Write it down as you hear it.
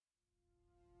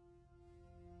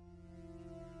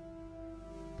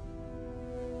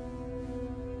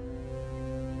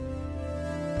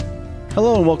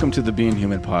Hello and welcome to the Being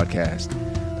Human podcast,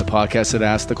 the podcast that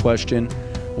asks the question,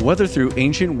 whether through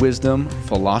ancient wisdom,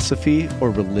 philosophy,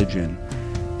 or religion,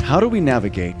 how do we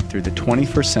navigate through the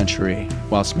 21st century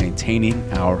whilst maintaining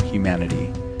our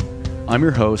humanity? I'm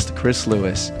your host, Chris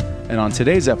Lewis, and on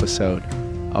today's episode,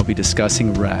 I'll be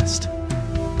discussing rest.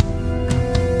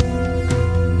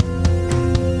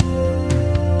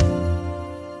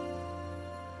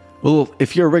 Well,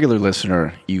 if you're a regular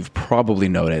listener, you've probably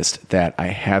noticed that I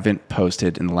haven't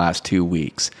posted in the last 2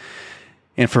 weeks.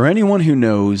 And for anyone who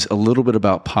knows a little bit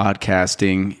about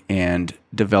podcasting and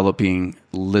developing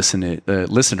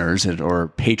listeners or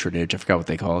patronage, I forgot what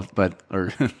they call it,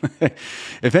 or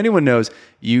if anyone knows,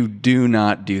 you do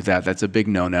not do that. That's a big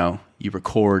no-no. You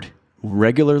record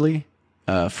regularly,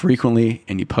 frequently,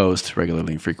 and you post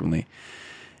regularly and frequently.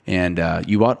 And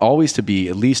you ought always to be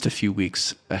at least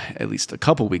a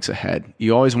couple weeks ahead.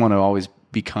 You always want to always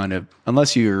be kind of,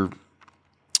 unless you're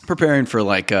preparing for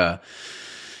like a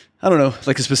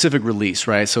specific release,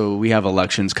 right? So we have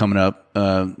elections coming up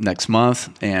next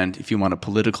month, and if you want a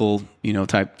political,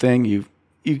 type thing, you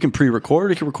can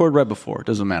pre-record. You can record right before. It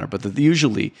doesn't matter. But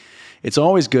usually, it's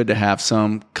always good to have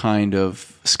some kind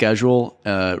of schedule,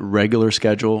 regular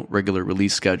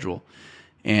release schedule,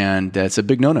 and that's a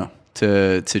big no-no.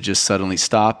 To just suddenly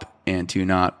stop and to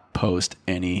not post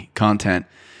any content.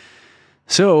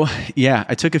 So yeah,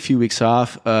 I took a few weeks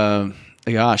off,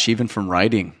 even from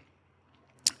writing.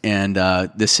 And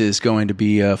this is going to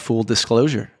be a full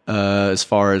disclosure as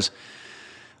far as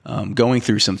going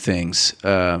through some things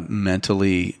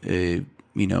mentally,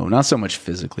 not so much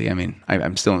physically. I mean,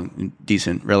 I'm still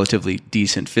in relatively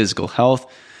decent physical health,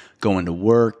 going to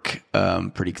work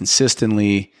pretty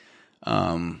consistently,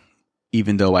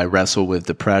 even though I wrestle with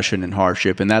depression and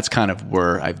hardship, and that's kind of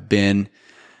where I've been.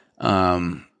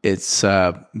 It's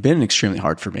been extremely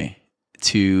hard for me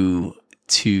to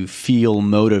feel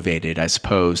motivated, I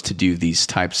suppose, to do these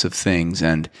types of things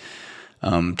and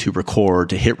to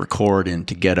hit record, and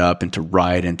to get up and to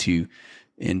write and to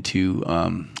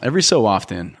every so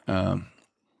often I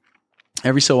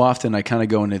kind of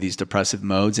go into these depressive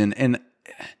modes, and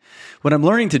what I'm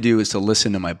learning to do is to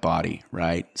listen to my body,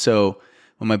 right? So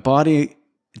when my body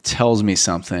tells me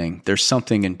something, there's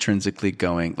something intrinsically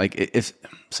going. I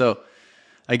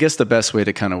guess the best way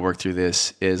to kind of work through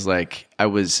this is I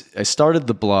started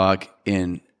the blog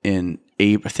in I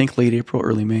think late April,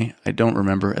 early May. I don't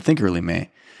remember. I think early May.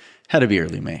 Had to be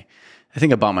early May. I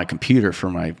think I bought my computer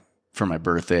for my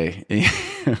birthday.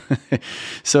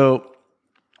 So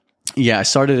yeah, I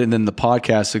started, and then the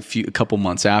podcast a couple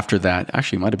months after that.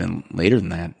 Actually, it might have been later than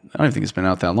that. I don't think it's been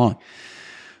out that long.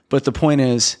 But the point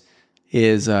is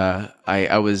I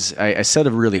set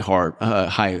a really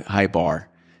high bar,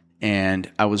 and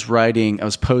I was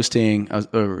publishing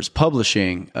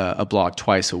a blog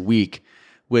twice a week,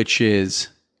 which is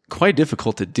quite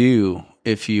difficult to do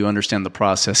if you understand the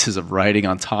processes of writing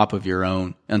on top of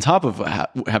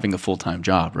having a full-time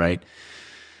job, right?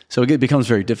 So it becomes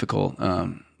very difficult.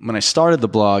 When I started the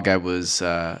blog, I was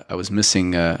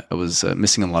missing a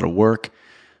lot of work.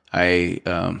 I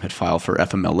had filed for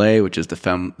FMLA, which is the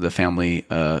Family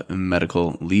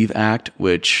Medical Leave Act,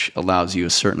 which allows you a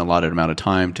certain allotted amount of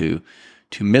time to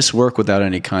miss work without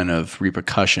any kind of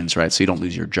repercussions, right? So you don't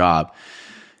lose your job.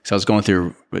 So I was going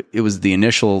through. It was the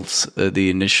initial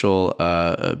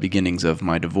beginnings of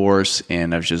my divorce,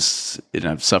 and I was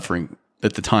suffering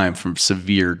at the time from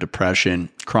severe depression,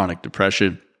 chronic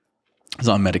depression. I was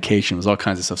on medication. It was all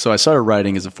kinds of stuff. So I started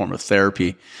writing as a form of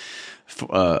therapy,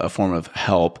 a form of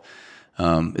help.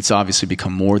 It's obviously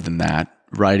become more than that.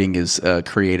 Writing is a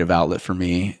creative outlet for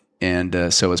me,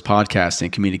 and so is podcasting.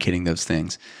 Communicating those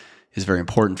things is very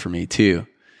important for me too.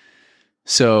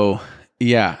 So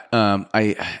yeah,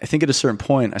 I think at a certain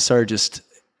point I started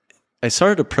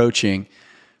approaching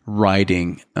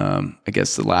writing. I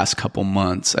guess the last couple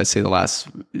months. I'd say last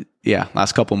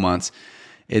couple months.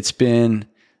 It's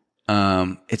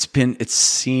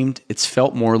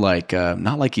felt more like,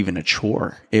 not like even a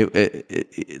chore.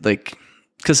 Because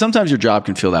sometimes your job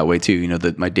can feel that way too.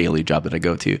 My daily job that I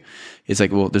go to, it's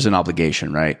like, well, there's an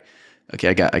obligation, right? Okay.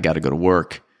 I got to go to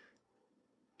work.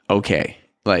 Okay.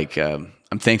 I'm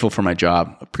thankful for my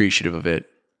job, appreciative of it.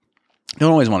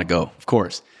 Don't always want to go, of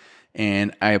course.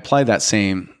 And I apply that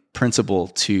same principle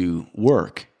to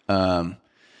work. In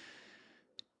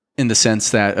the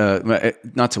sense that,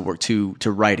 not to work, to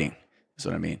writing is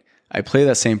what I mean. I play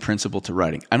that same principle to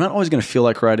writing. I'm not always going to feel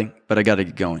like writing, but I got to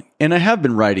get going. And I have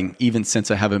been writing even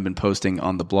since I haven't been posting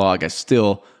on the blog. I've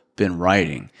still been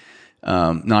writing.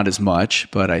 Not as much,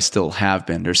 but I still have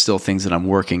been. There's still things that I'm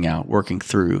working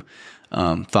through,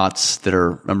 thoughts that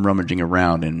I'm rummaging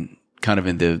around and kind of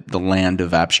in the land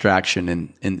of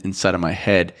abstraction inside of my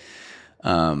head.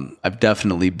 I've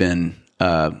definitely been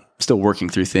still working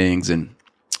through things, and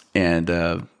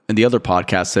the other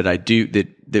podcasts that I do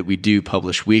that we do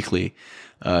publish weekly,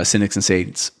 Cynics and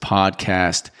Saints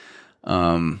podcast.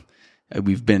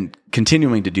 We've been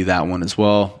continuing to do that one as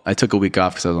well. I took a week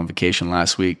off because I was on vacation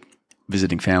last week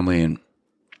visiting family,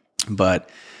 but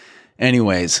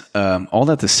anyways, all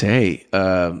that to say,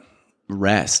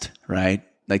 rest, right?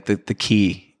 Like the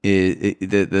key is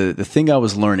the thing I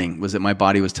was learning was that my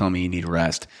body was telling me you need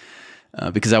rest,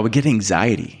 because I would get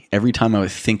anxiety every time I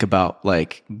would think about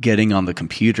like getting on the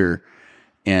computer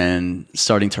and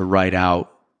starting to write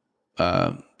out.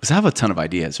 Because I have a ton of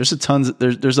ideas.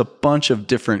 There's a bunch of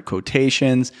different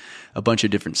quotations, a bunch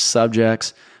of different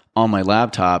subjects on my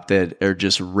laptop that are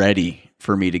just ready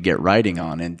for me to get writing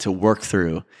on and to work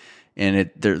through,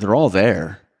 and they're all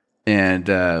there. And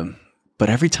but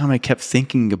every time I kept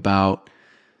thinking about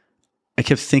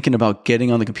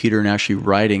getting on the computer and actually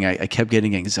writing, I kept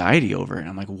getting anxiety over it.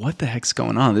 I'm like, what the heck's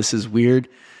going on? This is weird.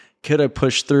 Could I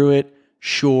push through it?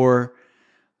 Sure.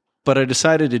 But I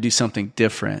decided to do something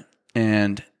different.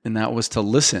 And that was to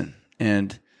listen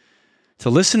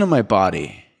to my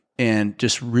body and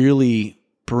just really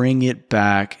bring it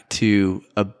back to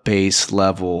a base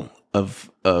level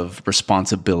of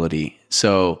responsibility.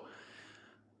 So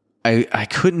I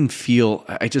couldn't feel,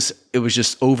 it was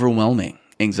just overwhelming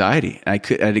anxiety. I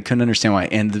couldn't understand why.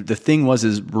 And the thing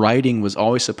is writing was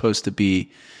always supposed to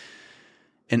be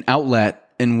an outlet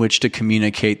in which to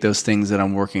communicate those things that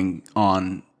I'm working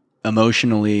on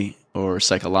emotionally or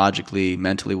psychologically,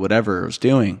 mentally, whatever I was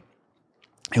doing.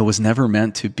 It was never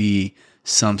meant to be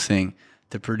something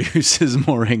that produces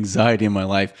more anxiety in my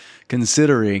life,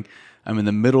 considering I'm in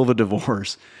the middle of a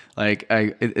divorce. Like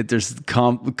there's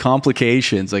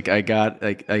complications. Like I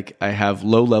have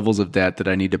low levels of debt that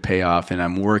I need to pay off, and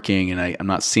I'm working, and I'm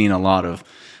not seeing a lot of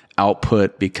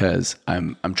output because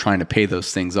I'm trying to pay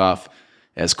those things off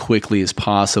as quickly as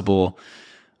possible.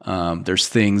 There's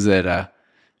things that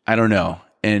I don't know.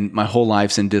 And my whole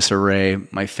life's in disarray.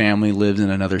 My family lives in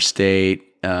another state,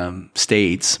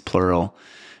 states, plural.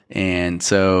 And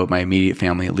so my immediate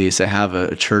family, at least, I have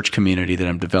a church community that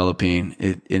I'm developing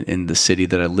in the city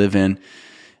that I live in.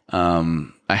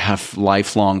 I have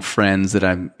lifelong friends that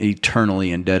I'm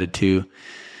eternally indebted to.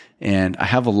 And I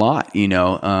have a lot,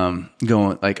 going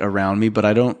like around me, but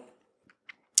I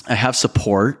have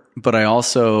support, but I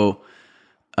also,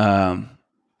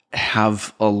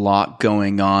 have a lot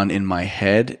going on in my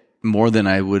head, more than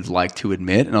I would like to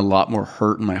admit, and a lot more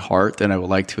hurt in my heart than I would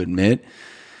like to admit.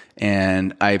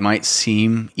 And I might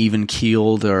seem even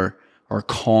keeled or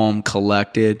calm,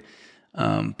 collected.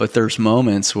 But there's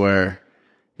moments where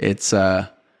it's, when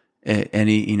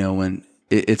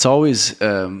it's always,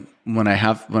 when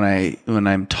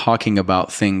I'm talking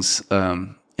about things,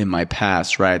 in my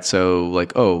past, right? So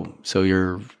like, so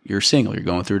you're single, you're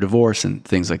going through a divorce and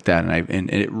things like that. And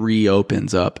it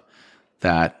reopens up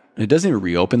that. It doesn't even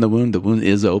reopen the wound. The wound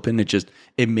is open.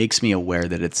 It makes me aware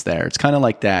that it's there. It's kind of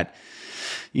like that,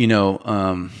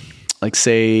 like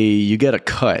say you get a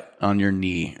cut on your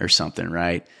knee or something,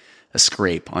 right? A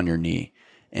scrape on your knee.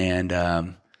 And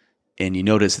you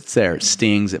notice it's there. It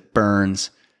stings, it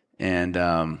burns. And,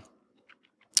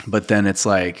 but then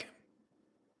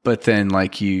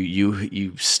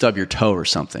you stub your toe or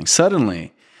something.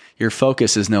 Suddenly, your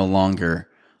focus is no longer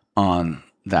on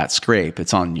that scrape.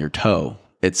 It's on your toe.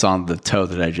 It's on the toe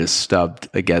that I just stubbed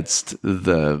against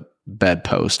the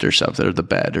bedpost or something, or the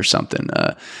bed or something.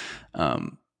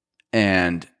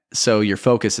 And so your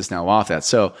focus is now off that.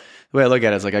 So the way I look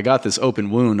at it is like, I got this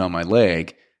open wound on my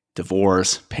leg,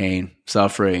 divorce, pain,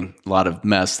 suffering, a lot of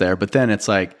mess there. But then it's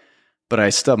like, but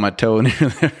I stubbed my toe and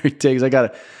everything. I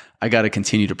got to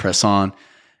continue to press on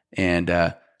and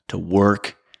to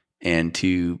work and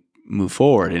to move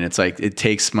forward. And it's like, it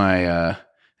takes my,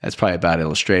 that's probably a bad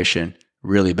illustration,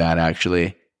 really bad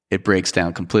actually. It breaks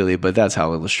down completely, but that's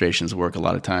how illustrations work a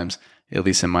lot of times, at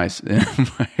least in my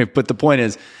but the point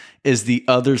is the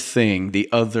other thing, the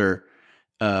other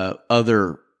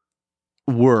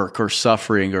work or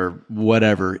suffering or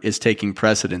whatever is taking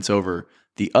precedence over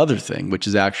the other thing, which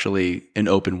is actually an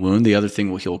open wound. The other thing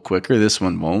will heal quicker. This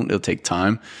one won't. It'll take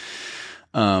time.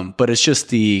 But it's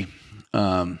just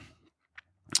my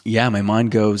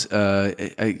mind goes,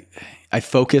 I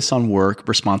focus on work,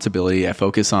 responsibility. I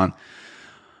focus on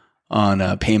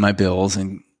paying my bills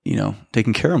and,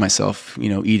 taking care of myself,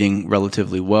 eating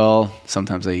relatively well.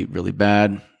 Sometimes I eat really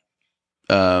bad.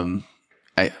 I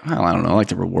don't know. I like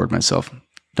to reward myself.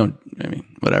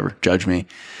 Whatever, judge me.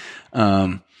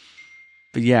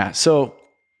 But yeah, so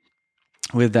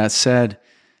with that said,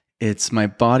 it's my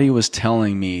body was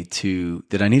telling me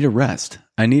that I need a rest.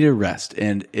 I need a rest,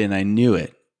 and I knew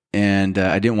it, and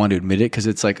I didn't want to admit it because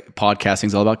it's like podcasting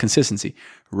is all about consistency.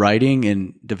 Writing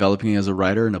and developing as a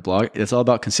writer and a blog, it's all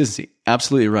about consistency.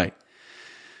 Absolutely right.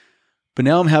 But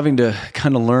now I'm having to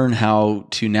kind of learn how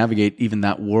to navigate even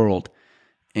that world.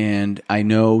 And I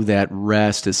know that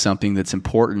rest is something that's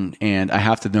important, and I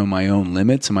have to know my own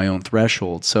limits and my own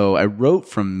threshold. So I wrote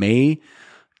from May,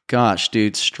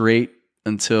 straight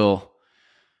until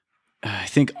I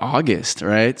think August,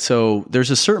 right? So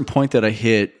there's a certain point that I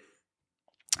hit,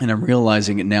 and I'm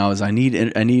realizing it now is I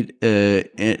need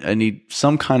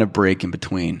some kind of break in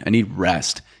between. I need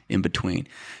rest in between.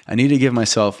 I need to give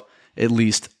myself at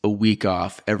least a week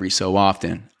off every so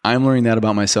often. I'm learning that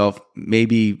about myself.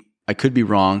 Maybe I could be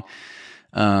wrong.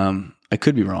 I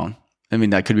could be wrong. I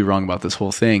mean, I could be wrong about this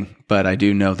whole thing, but I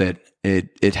do know that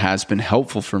it has been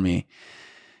helpful for me.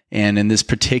 And in this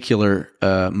particular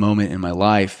moment in my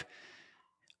life,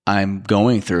 I'm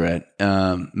going through it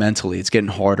mentally. It's getting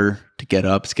harder to get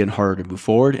up. It's getting harder to move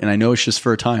forward. And I know it's just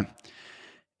for a time.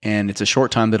 And it's a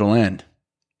short time that'll end,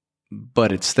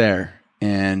 but it's there.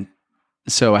 And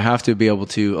so I have to be able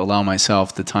to allow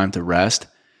myself the time to rest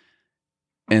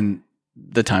and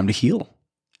the time to heal.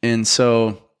 And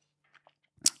so,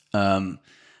 but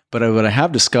what I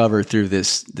have discovered through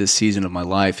this season of my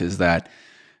life is that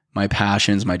my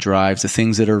passions, my drives, the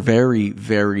things that are very,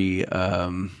 very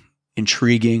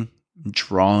intriguing,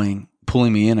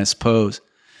 pulling me in, I suppose.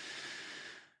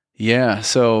 Yeah,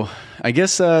 so I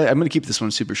guess I'm going to keep this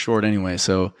one super short anyway.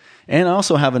 So, and I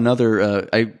also have another.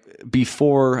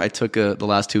 Before I took the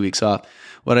last 2 weeks off,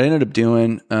 what I ended up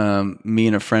doing, me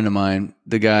and a friend of mine,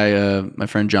 the guy, my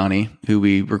friend Johnny, who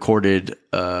we recorded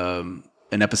an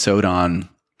episode on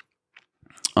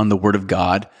the Word of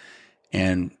God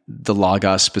and the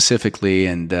Logos specifically,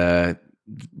 and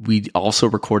we also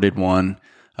recorded one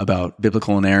about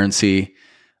biblical inerrancy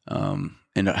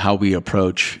and how we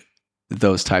approach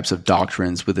those types of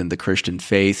doctrines within the Christian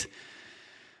faith,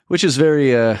 which is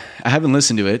very, I haven't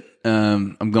listened to it.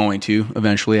 I'm going to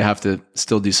eventually. I have to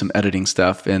still do some editing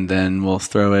stuff, and then I'll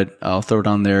throw it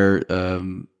on there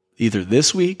either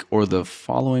this week or the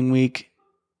following week.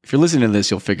 If you're listening to this,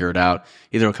 you'll figure it out.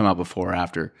 Either it'll come out before or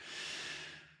after.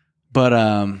 But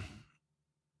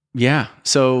yeah,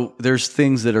 so there's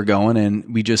things that are going,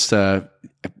 and we just,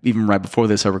 even right before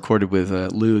this, I recorded with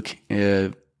Luke,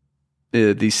 the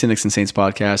Cynics and Saints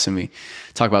podcast, and we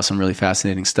talk about some really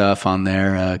fascinating stuff on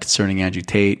there concerning Andrew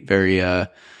Tate, very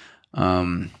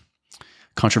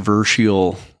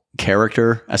controversial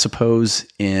character, I suppose,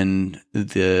 in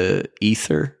the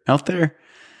ether out there.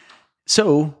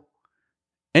 So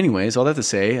anyways, all that to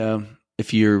say,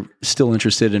 if you're still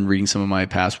interested in reading some of my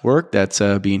past work, that's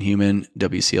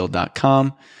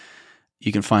beinghumanwcl.com.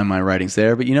 You can find my writings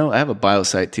there. But, I have a bio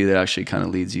site too that actually kind of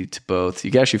leads you to both. You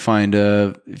can actually find,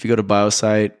 if you go to bio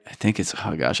site, I think it's,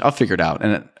 I'll figure it out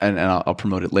and I'll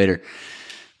promote it later.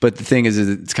 But the thing is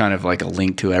it's kind of like a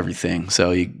link to everything.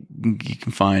 So you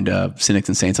can find Cynics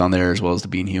and Saints on there as well as the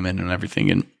Being Human and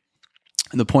everything. And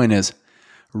the point is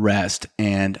rest.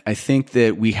 And I think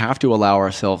that we have to allow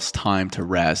ourselves time to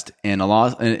rest. And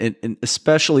and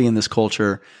especially in this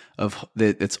culture of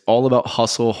that, it's all about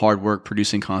hustle, hard work,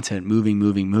 producing content,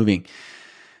 moving.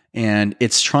 And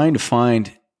it's trying to find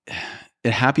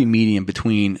a happy medium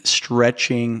between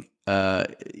stretching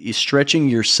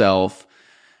yourself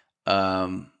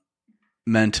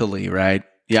mentally, right?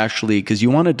 Because you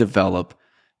want to develop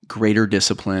greater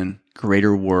discipline,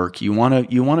 greater work. You want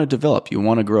to develop, you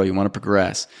want to grow, you want to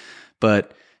progress,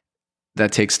 but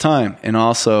that takes time. And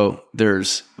also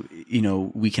there's,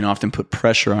 we can often put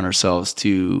pressure on ourselves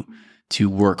to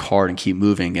work hard and keep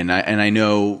moving. And I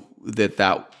know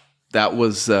that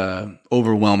was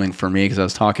overwhelming for me because I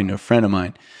was talking to a friend of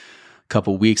mine a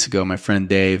couple weeks ago, my friend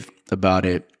Dave, about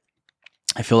it.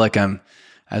 I feel like I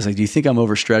was like, do you think I'm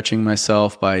overstretching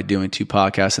myself by doing 2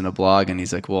 podcasts and a blog? And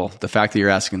he's like, well, the fact that you're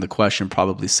asking the question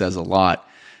probably says a lot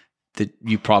that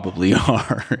you probably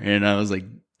are. And I was like,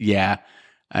 yeah,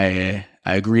 I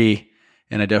agree.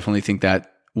 And I definitely think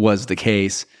that was the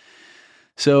case.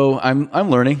 So I'm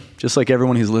learning, just like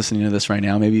everyone who's listening to this right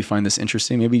now. Maybe you find this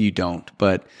interesting, maybe you don't,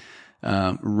 but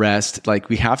rest, like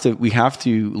we have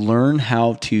to learn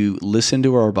how to listen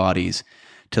to our bodies,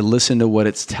 to listen to what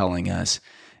it's telling us,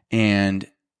 and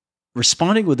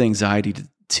responding with anxiety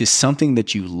to something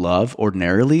that you love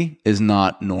ordinarily is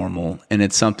not normal. And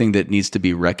it's something that needs to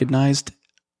be recognized.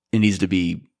 It needs to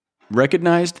be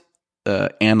recognized,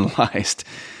 analyzed,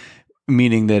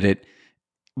 meaning that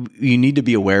you need to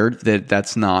be aware that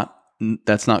that's not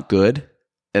good.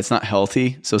 That's not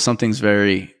healthy. So something's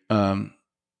very,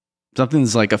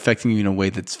 something's like affecting you in a way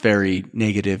that's very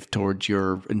negative towards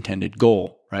your intended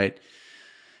goal, right?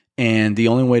 And the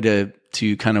only way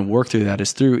to kind of work through that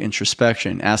is through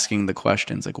introspection, asking the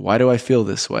questions like, why do I feel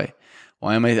this way?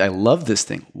 Why am I love this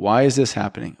thing? Why is this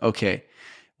happening? Okay,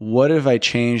 what have I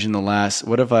changed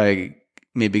what have I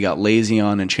maybe got lazy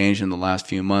on and changed in the last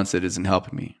few months that isn't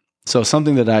helping me? So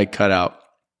something that I cut out,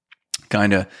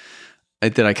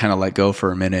 that I kind of let go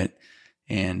for a minute,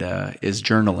 and is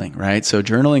journaling, right? So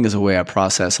journaling is a way I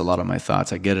process a lot of my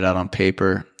thoughts. I get it out on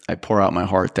paper. I pour out my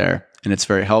heart there, and it's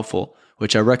very helpful,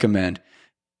 which I recommend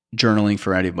journaling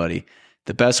for anybody.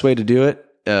 The best way to do it,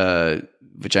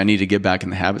 which I need to get back in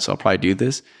the habit, so I'll probably do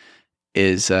this,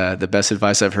 is the best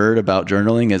advice I've heard about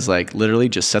journaling is like literally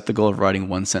just set the goal of writing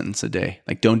 1 sentence a day.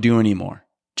 Like don't do any more.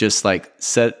 Just like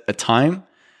set a time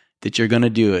that you're going to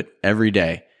do it every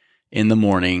day in the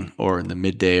morning or in the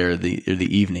midday or the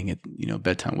evening at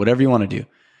bedtime, whatever you want to do.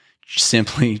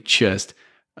 Simply just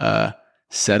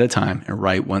set a time and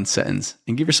write 1 sentence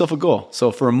and give yourself a goal.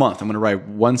 So for a month, I'm going to write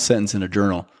 1 sentence in a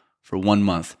journal for 1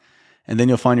 month. And then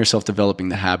you'll find yourself developing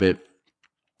the habit.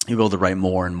 You'll be able to write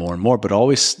more and more and more, but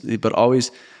always,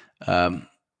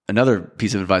 another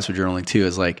piece of advice for journaling too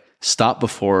is like stop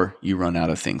before you run out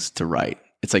of things to write.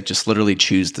 It's like just literally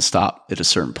choose to stop at a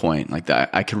certain point. Like that,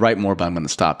 I could write more, but I'm going to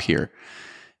stop here,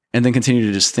 and then continue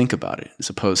to just think about it as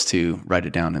opposed to write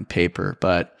it down in paper.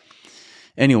 But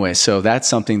anyway, so that's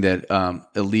something that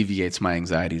alleviates my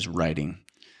anxieties, writing,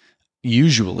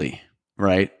 usually,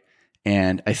 right?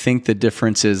 And I think the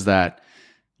difference is that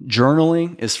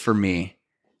journaling is for me,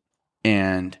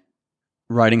 and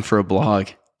writing on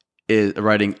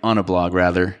a blog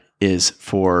is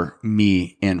for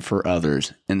me and for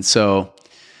others. And so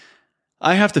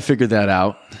I have to figure that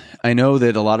out. I know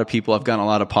that a lot of people, I've gotten a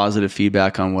lot of positive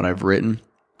feedback on what I've written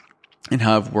and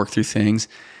how I've worked through things,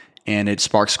 and it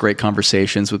sparks great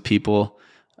conversations with people.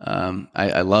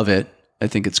 I love it. I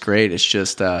think it's great. It's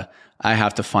just I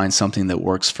have to find something that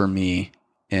works for me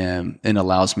and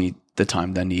allows me the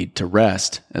time that I need to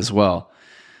rest as well.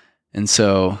 And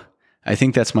so I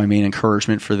think that's my main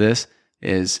encouragement for this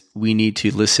is we need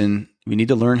to listen. We need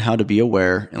to learn how to be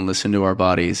aware and listen to our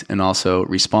bodies, and also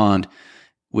respond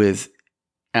with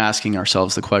asking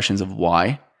ourselves the questions of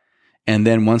why. And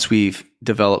then once we've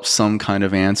developed some kind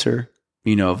of answer,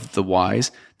 of the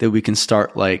whys, that we can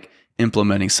start like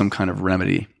implementing some kind of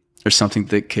remedy or something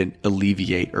that could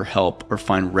alleviate or help or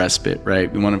find respite,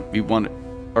 right?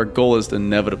 Our goal is to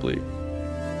inevitably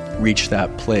reach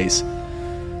that place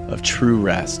of true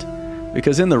rest,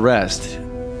 because in the rest,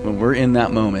 when we're in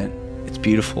that moment, it's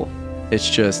beautiful. It's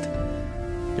just,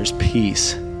 there's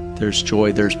peace, there's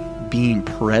joy, there's being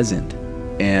present.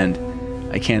 And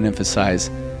I can't emphasize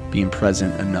being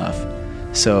present enough.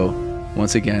 So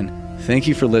once again, thank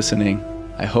you for listening.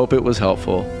 I hope it was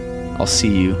helpful. I'll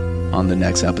see you on the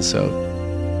next episode.